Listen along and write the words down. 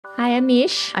Hi, I'm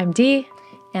Mish. I'm Dee.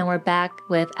 And we're back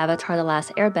with Avatar The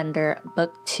Last Airbender,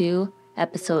 Book 2,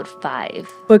 Episode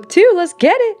 5. Book 2, let's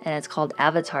get it! And it's called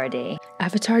Avatar Day.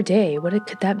 Avatar Day,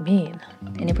 could that mean?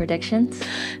 Any predictions?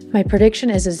 My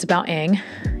prediction is it's about Aang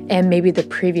and maybe the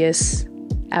previous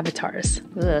avatars.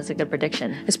 Ooh, that's a good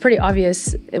prediction. It's pretty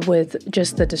obvious with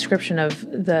just the description of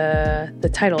the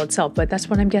title itself, but that's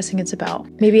what I'm guessing it's about.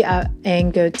 Maybe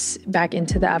Aang goes back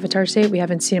into the Avatar state. We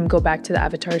haven't seen him go back to the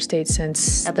Avatar state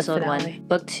since Episode the finale. 1.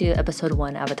 Book 2, Episode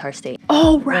 1, Avatar State.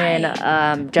 Oh, right!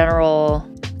 When General...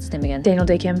 What's his name again? Daniel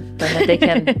Day-Kim. Daniel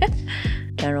Day-Kim.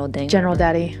 General Dang. General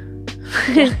Daddy.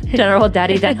 General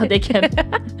Daddy Daniel Day-Kim.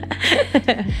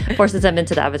 Forces them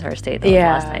into the Avatar state. That was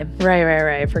last time.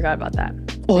 Right. I forgot about that.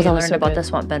 Oh, we learned about the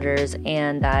swamp benders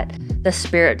and that the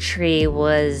spirit tree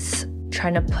was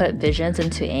trying to put visions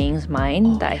into Aang's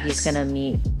mind that he's gonna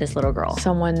meet this little girl.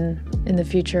 Someone in the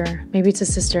future. Maybe it's a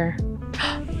sister.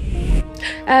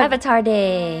 Avatar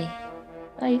Day.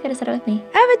 Oh, you gotta sit it with me.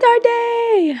 Avatar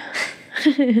Day!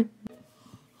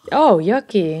 Oh,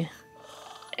 yucky.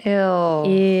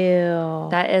 Ew.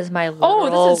 That is my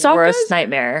literal this is Sokka's? worst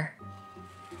nightmare.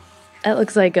 That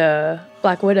looks like a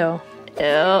Black Widow. Ew.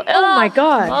 Oh my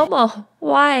god. Mama,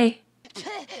 why?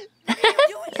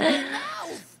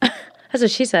 That's what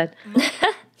she said.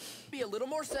 Be a little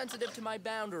more sensitive to my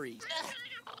boundaries.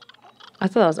 I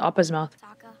thought that was Appa's mouth.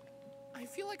 I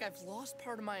feel like I've lost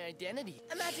part of my identity.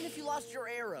 Imagine if you lost your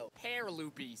arrow. Hair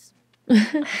loopies.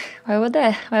 Why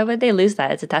would they lose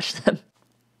that? It's attached to them.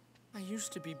 I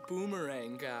used to be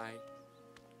boomerang guy.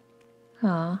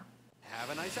 Aw. Have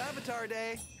a nice Avatar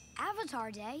Day.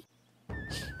 Avatar Day?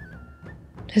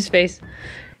 His face.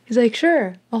 He's like,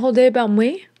 sure, a whole day about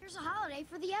me? Here's a holiday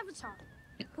for the Avatar.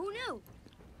 Who knew?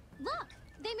 Look,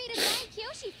 they made a giant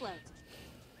KYOSHI float.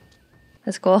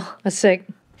 That's cool. That's sick.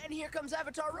 And here comes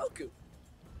Avatar Roku.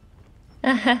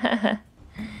 Having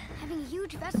a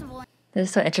huge festival. This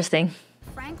is so interesting.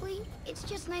 Frankly, it's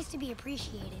just nice to be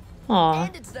appreciated. Aw.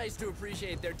 And it's nice to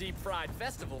appreciate their deep-fried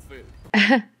festival food.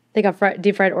 They got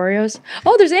deep fried Oreos.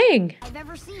 Oh, there's Aang. I've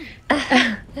ever seen.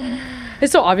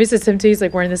 It's so obvious it's him too. He's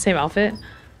like wearing the same outfit.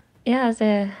 Yeah,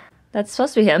 that's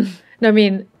supposed to be him. No, I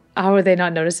mean, how would they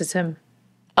not notice it's him?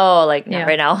 Oh, like Yeah.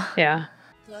 right now. Yeah.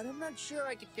 But I'm not sure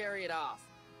I could carry it off.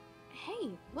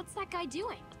 Hey, what's that guy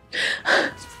doing?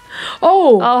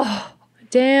 Oh, Oh,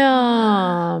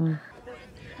 damn.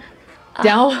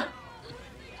 Down.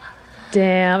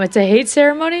 Damn, it's a hate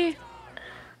ceremony?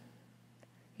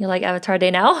 you like Avatar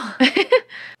Day now?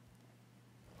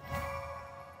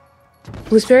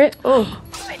 Blue Spirit? Oh,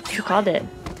 you called it.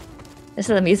 This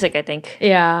is the music, I think.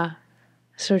 Yeah.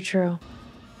 So true.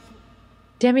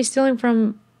 Damn, he's stealing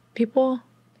from people?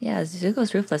 Yeah,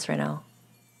 Zuko's ruthless right now.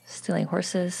 Stealing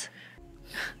horses.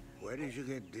 Where did you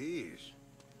get these?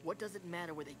 What does it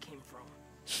matter where they came from?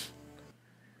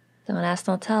 Don't ask,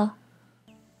 don't tell.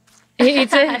 He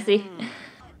eats I it? see.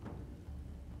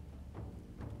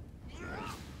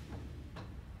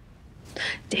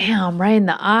 Damn, right in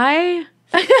the eye?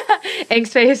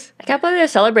 Aang's face. I can't believe they're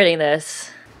celebrating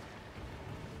this.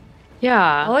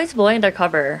 Yeah. Always blowing their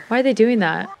cover. Why are they doing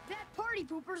that? Pet party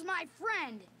pooper's my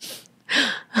friend.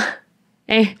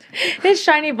 Hey, his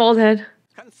shiny bald head.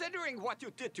 Considering what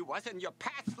you did to us in your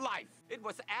past life, it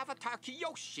was Avatar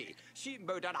KYOSHI. She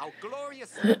murdered our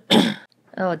glorious...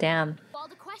 Oh, damn. Well,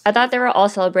 the question I thought they were all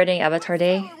celebrating Avatar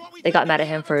Day. They got mad at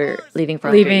him for leaving for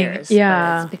 100 Leaving, years. but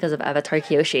yeah. it's because of Avatar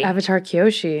KYOSHI. Avatar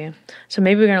KYOSHI. So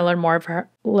maybe we're gonna learn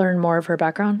more of her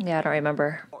background. Yeah, I don't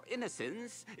remember. Our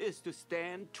innocence is to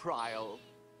stand trial.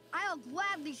 I'll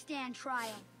gladly stand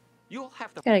trial. You'll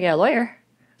have to... Gotta get a lawyer.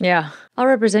 Yeah. I'll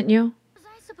represent you. Was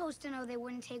I supposed to know they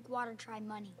wouldn't take water tribe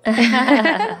money?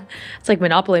 It's like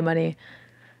Monopoly money.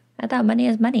 I thought money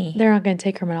is money. They're not gonna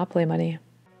take her Monopoly money.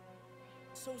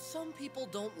 So some people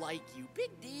don't like you.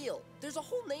 Big deal. There's a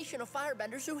whole nation of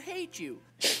firebenders who hate you.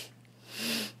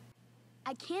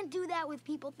 I can't do that with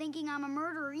people thinking I'm a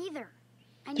murderer either.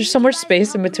 I need There's so you much guys to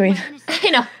space help in prove my between. innocence. I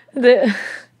know. You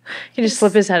can just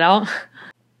slip his head out.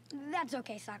 That's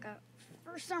okay, Sokka.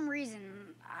 For some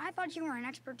reason, I thought you were an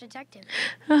expert detective.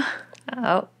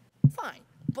 Oh. Fine,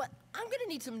 but I'm gonna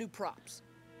need some new props.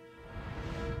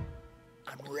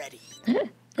 I'm ready.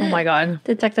 Oh my god.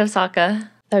 Detective Sokka.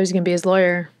 Thought he was gonna be his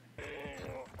lawyer.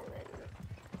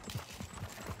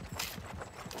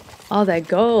 All that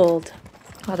gold.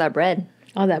 All that bread.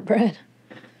 All that bread.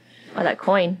 All that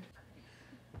coin.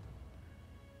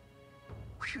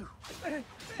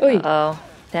 Oy. Oh,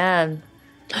 damn.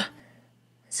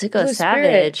 Zuko's Blue Spirit.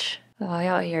 savage. Oh, he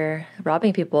out here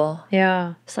robbing people.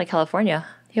 Yeah. It's like California.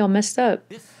 He all messed up.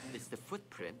 This is the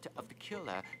footprint of the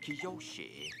killer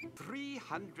KYOSHI.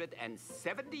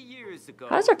 370 years ago,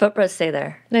 How does her footprint stay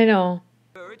there? I know.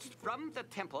 emerged from the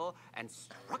temple and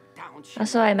struck down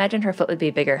Also, I imagine her foot would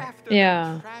be bigger. after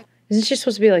Yeah. the tragedy Isn't she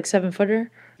supposed to be like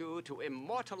 7-footer? to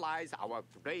immortalize our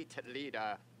great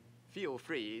leader. Feel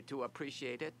free to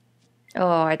appreciate it.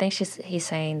 Oh, I think he's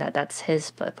saying that that's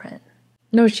his footprint.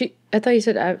 No, I thought you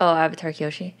said. Oh, Avatar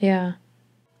Kyoshi. Yeah.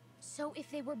 So if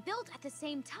they were built at the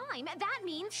same time, that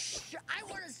means... Shh, I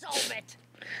want to solve it.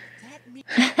 That means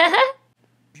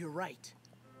you're right.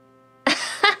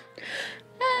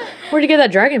 Where'd you get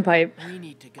that dragon pipe? We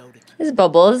need to go to. It's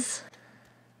Bubbles.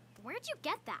 Where'd you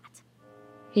get that?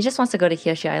 He just wants to go to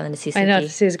Kyoshi Island to see Suki. I know, to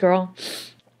see his girl.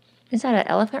 Is that an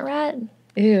elephant rat?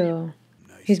 Ew.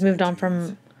 He's moved on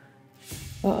from.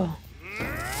 Uh-oh.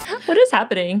 What is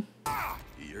happening?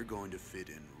 You're going to fit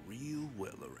in real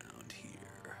well around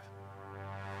here.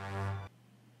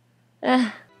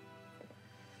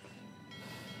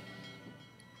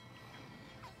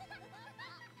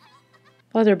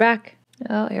 Oh, they're back.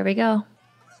 Oh, here we go.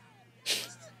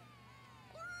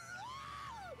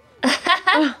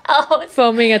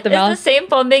 Foaming at the It's mouth. the same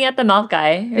foaming at the mouth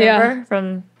guy. Remember? Yeah.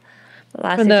 From the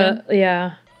last From season?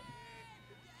 yeah.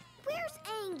 Where's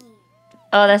Angie?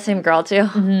 Oh, that same girl too.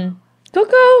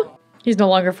 Coco! He's no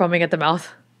longer foaming at the mouth.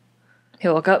 He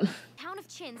woke up. Town of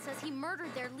Chin says he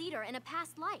murdered their leader in a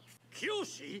past life.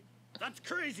 KYOSHI? That's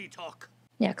crazy talk.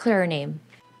 Yeah, clear her name.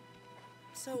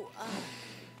 So,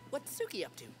 what's Suki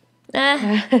up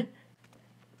to?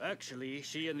 Actually,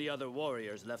 she and the other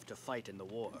warriors left to fight in the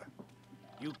war.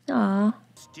 You Aw.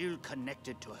 still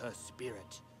connected to her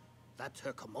spirit. That's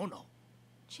her kimono.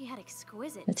 She had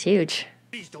exquisite... It's huge.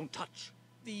 Please don't touch.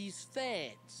 These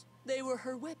fans. They were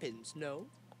her weapons, no?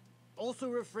 Also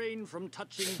refrain from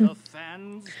touching the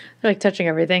fans. They're like touching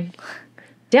everything.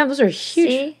 Damn, those are huge.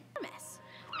 See? Mess.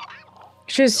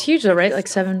 She was huge though, right? Like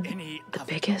 7. Any The avatar.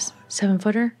 biggest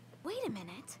 7-footer? Wait a minute.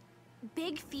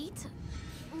 Big feet?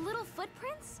 Little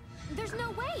footprints? There's no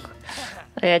way.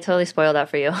 I totally spoiled that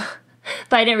for you.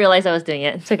 But I didn't realize I was doing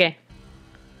it. It's okay.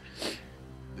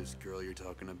 This girl you're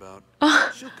talking about,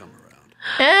 she'll come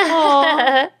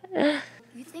around.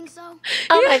 You think so?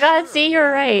 Oh my god, see,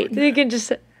 you're right. You can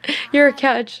just. You're a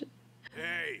catch.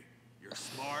 Hey, you're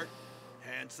smart,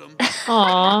 handsome,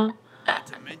 Aw. not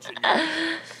to mention you're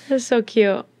That's so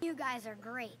cute. You guys are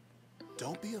great.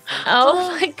 Don't be afraid.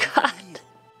 Oh my god.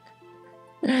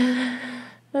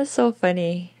 That's so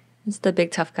funny. It's the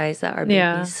big tough guys that are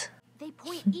Yeah. babies. They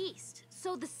point east,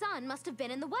 so the sun must have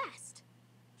been in the west.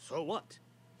 So what?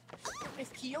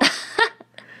 If Kyoshi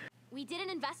We did an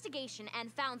investigation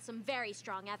and found some very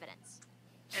strong evidence.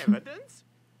 Evidence?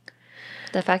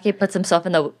 The fact he puts himself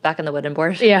in the back in the wooden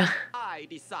board. Yeah. I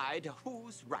decide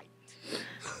who's right.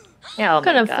 Yeah, oh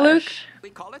Kind my of gosh. fluke. We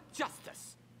call it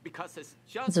justice because it's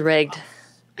just It's rigged.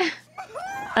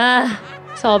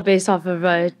 It's all based off of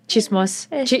chismos.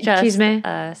 It's just Chisme.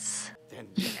 us. Then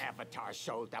the Avatar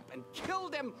showed up and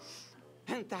killed him,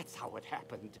 and that's how it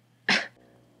happened.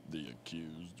 The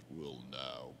accused will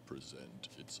now present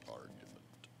its argument.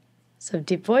 So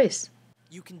deep voice.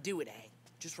 You can do it, Aang.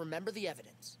 Just remember the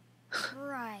evidence.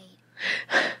 Right.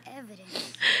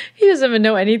 Evidence. He doesn't even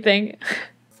know anything.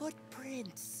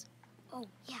 Footprints. Oh,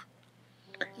 yeah.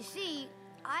 You see,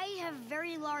 I have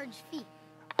very large feet.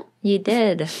 You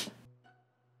did.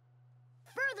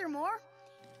 Furthermore,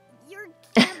 your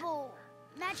temple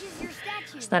matches your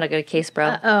statue. It's not a good case,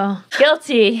 bro. Oh.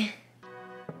 Guilty.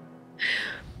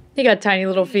 He got tiny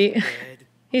little feet. Dead.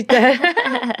 He's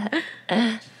dead.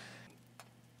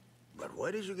 But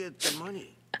where did you get the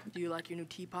money? Do you like your new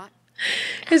teapot?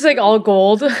 He's like all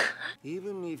gold.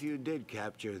 Even if you did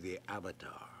capture the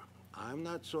Avatar, I'm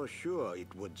not so sure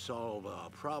it would solve our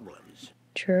problems.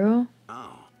 True.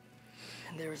 Oh,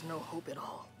 And there is no hope at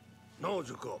all. no,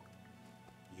 Zuko.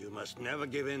 You must never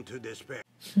give in to despair.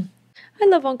 I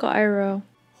love Uncle Iroh.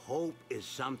 Hope is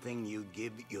something you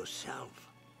give yourself.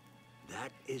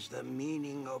 That is the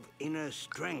meaning of inner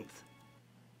strength.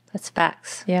 That's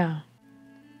facts. Yeah.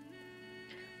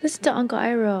 Listen to Uncle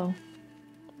Iroh.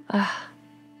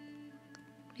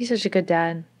 He's such a good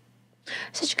dad.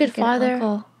 Such a good father.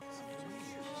 Uncle.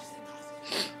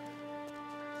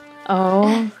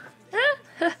 Oh.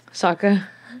 Sokka.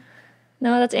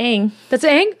 No, that's Aang. That's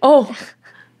Aang? Oh.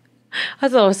 I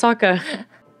thought it was Sokka.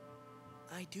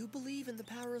 I do believe in the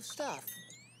power of stuff.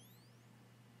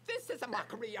 This is a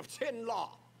mockery of Chin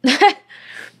law.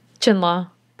 Chinlaw.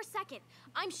 For a second,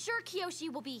 I'm sure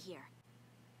Kyoshi will be here.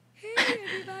 Hey,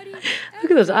 everybody.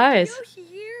 Look at those eyes. KYOSHI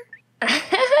here.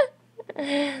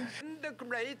 The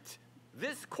great.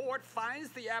 This court finds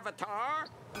the Avatar.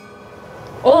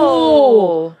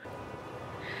 Oh.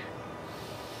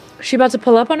 She about to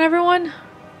pull up on everyone?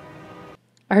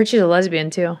 I heard she's a lesbian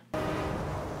too.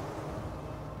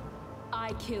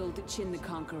 I killed Chin the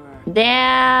Conqueror.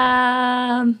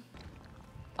 Damn.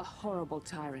 A horrible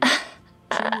tyrant.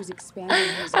 Chin was expanding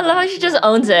his I love how she just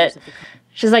owns it.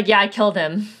 She's like, yeah, I killed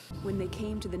him. When they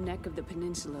came to the neck of the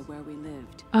peninsula where we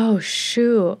lived. Oh,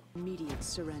 shoot. Immediate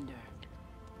surrender.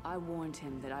 I warned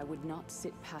him that I would not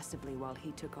sit passively while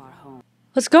he took our home.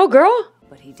 Let's go, girl.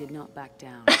 But he did not back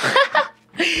down.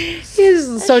 He's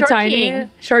so Short tiny.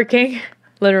 king. Short king.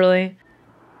 Literally.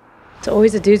 It's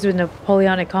always the dudes with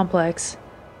Napoleonic complex.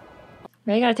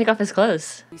 Now you gotta take off his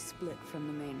clothes. We split from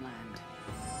the mainland.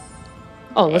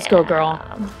 Oh, let's go, girl.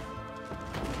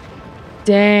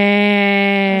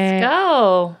 Dang. Let's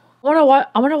go.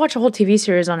 I wanna watch a whole TV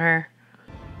series on her.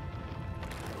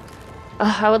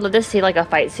 Oh, I would love to see like a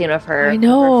fight scene of her. I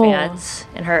know. Her fans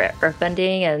and her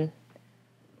earthbending and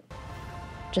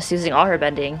just using all her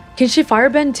bending. Can she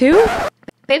firebend too?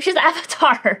 Babe, she's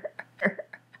Avatar.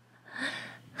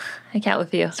 I can't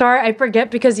with you. Sorry, I forget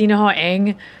because you know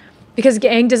how because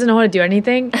Aang doesn't know how to do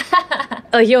anything.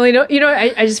 Like you only know,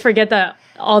 I just forget that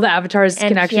all the avatars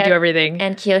can actually do everything.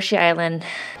 And KYOSHI Island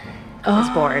was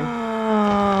born.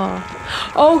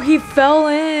 Oh, he fell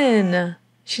in.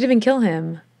 She didn't even kill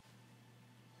him.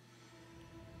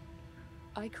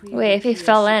 Wait, if he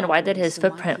fell in, why did his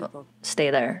footprint stay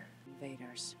there?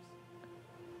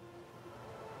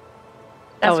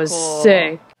 That was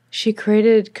sick. She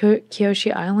created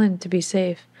KYOSHI Island to be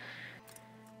safe.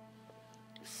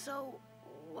 So,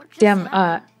 what just Damn,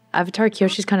 happened? Avatar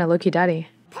Kyoshi's kind of low-key daddy.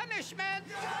 Punishment!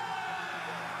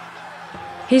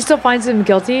 He still finds him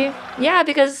guilty? Yeah,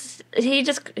 because he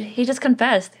just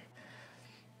confessed.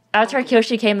 Avatar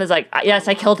KYOSHI came and was like, yes,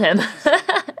 I killed him.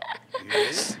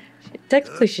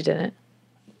 Technically, she didn't.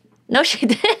 No, she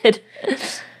did.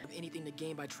 Anything to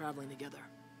gain by traveling together.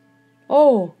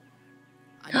 Oh.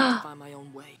 I need to find my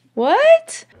own way.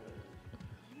 What?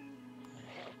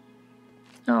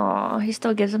 Oh, he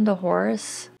still gives him the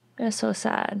horse. That's so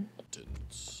sad.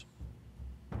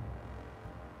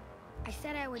 I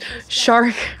said I would face Shark,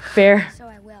 justice, bear. so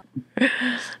I will. Like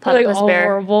Platypus all bear.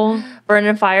 horrible. Burn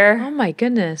in fire. Oh my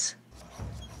goodness.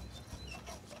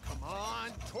 Come on,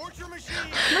 torture machine!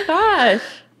 Oh my gosh.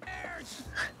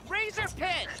 Razor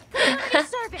pit!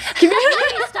 Servant! Give me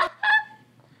Stop!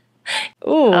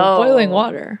 Ooh, Oh. boiling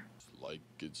water. Like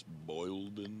it's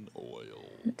boiled in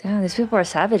oil. Damn, these people are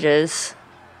savages.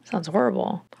 Sounds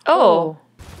horrible. Oh.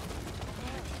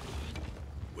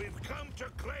 We've come to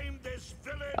claim this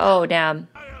village. Oh, damn.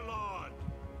 Fire Lord.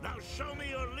 Now show me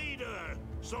your leader,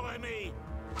 so I may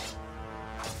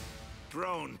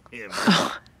drone him.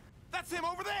 That's him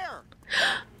over there!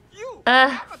 You,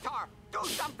 Uh. Avatar, do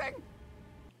something!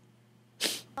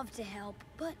 Love to help,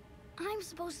 but I'm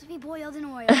supposed to be boiled in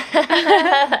oil.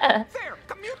 There,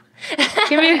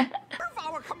 Give me. serve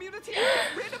our community and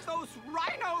get rid of those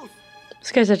rhinos!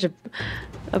 This guy's such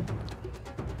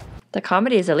The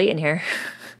comedy is elite in here.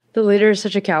 the leader is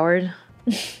such a coward.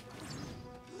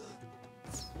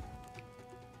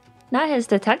 Not his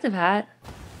detective hat.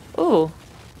 Ooh.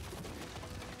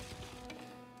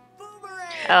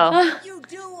 Oh, You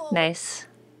do nice.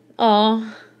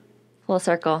 Oh, Full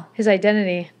circle. his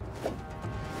identity.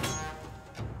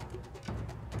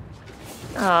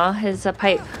 Oh, his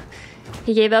pipe.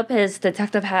 He gave up his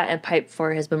detective hat and pipe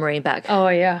for his boomerang back. Oh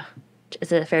yeah.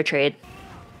 Is it a fair trade?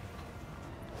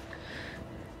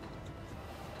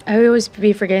 I would always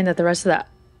be forgetting that the rest of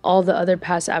all the other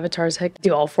past avatars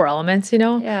do all four elements,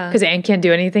 Yeah. Because Aang can't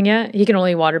do anything yet. He can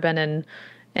only waterbend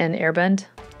and airbend.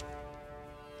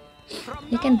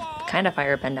 He can kind of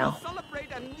firebend now.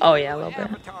 Celebrate a new Oh, yeah, a little bit.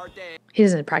 Avatar Day. He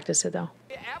doesn't practice it though.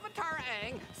 Avatar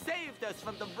Aang saved us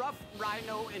from the rough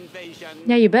rhino invasion.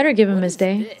 Yeah, you better give him his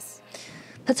day. this.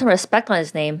 Put some respect on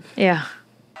his name. Yeah.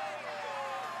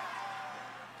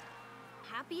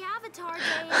 Happy Avatar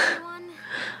Day, everyone.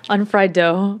 Unfried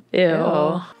dough. Ew.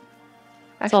 Ew.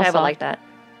 Actually, I would soft. like that.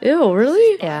 Ew,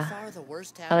 really? Yeah. Far the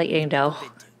worst I like eating dough.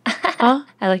 Huh?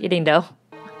 I like eating dough.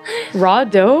 Raw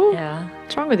dough? Yeah.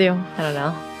 What's wrong with you? I don't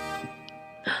know.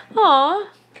 Aw.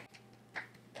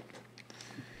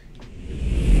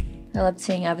 I loved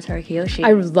seeing Avatar KYOSHI.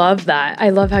 I love that. I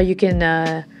love how you can.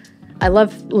 I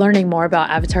love learning more about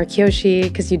Avatar KYOSHI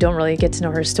because you don't really get to know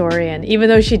her story. And even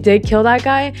though she did kill that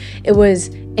guy, it was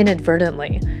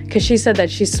inadvertently because she said that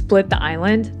she split the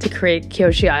island to create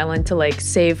KYOSHI Island to like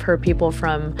save her people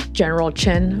from General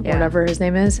Chin, Yeah. whatever his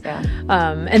name is. Yeah.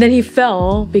 And then he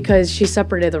fell because she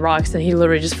separated the rocks and he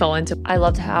literally just fell into. I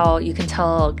loved how you can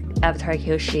tell Avatar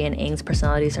KYOSHI and Aang's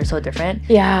personalities are so different.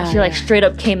 Yeah. She like straight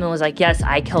up came and was like, yes,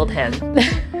 I killed him.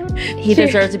 he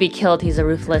deserves to be killed. He's a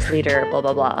ruthless leader, blah,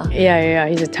 blah, blah. Yeah.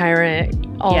 He's a tyrant.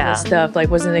 All this stuff. Like,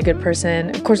 wasn't a good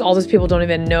person. Of course, all those people don't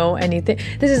even know anything.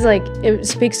 This is like, it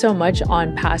speaks so much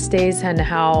on past days and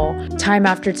how time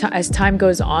after time, as time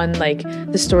goes on, like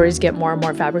the stories get more and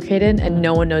more fabricated and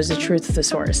no one knows the truth of the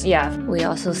source. Yeah. We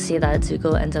also see that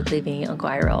Zuko ends up leaving Uncle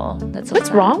Iroh. That's What's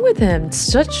wrong with him?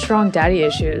 Such strong daddy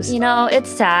issues. You know, it's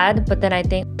sad, but then I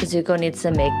think Zuko needs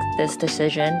to make this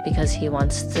decision because he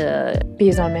wants to be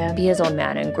his own man. Be his own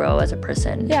man and grow as a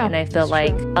person. Yeah. And I feel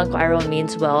like Uncle Iroh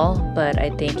means well, but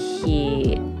I think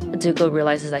Zuko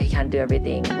realizes that he can't do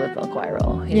everything with Uncle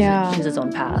Iroh. He needs to choose his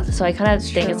own path. So I kind of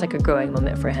think it's like a growing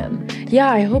moment for him.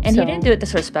 Yeah, I hope so. And he didn't do it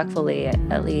disrespectfully,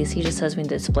 at least. He just says we need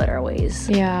to split our ways.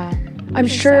 Yeah. I'm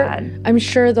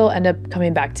sure they'll end up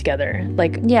coming back together.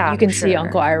 Like, you can see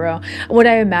Uncle Iroh. What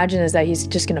I imagine is that he's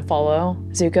just gonna follow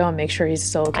Zuko and make sure he's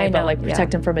still okay, but like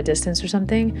protect him from a distance or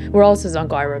something. Where else is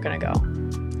Uncle Iroh gonna go?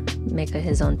 Make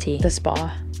his own tea. The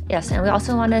spa. Yes, and we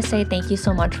also want to say thank you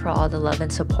so much for all the love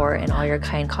and support and all your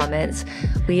kind comments.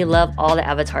 We love all the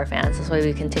Avatar fans. That's why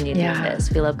we continue doing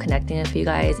this. We love connecting with you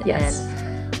guys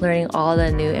and learning all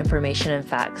the new information and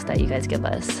facts that you guys give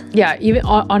us. Yeah, even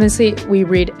honestly, we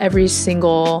read every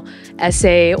single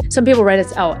essay. Some people write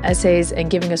us out essays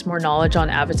and giving us more knowledge on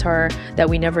Avatar that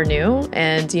we never knew.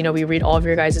 And, you know, we read all of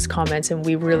your guys' comments and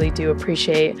we really do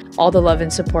appreciate all the love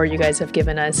and support you guys have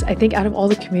given us. I think out of all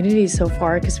the communities so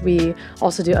far, because we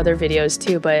also do other videos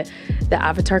too, but the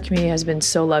Avatar community has been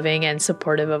so loving and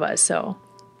supportive of us. So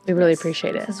we really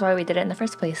appreciate it. This is why we did it in the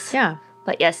first place. Yeah.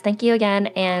 But yes, thank you again,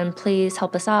 and please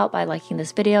help us out by liking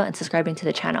this video and subscribing to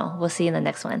the channel. We'll see you in the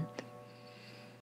next one.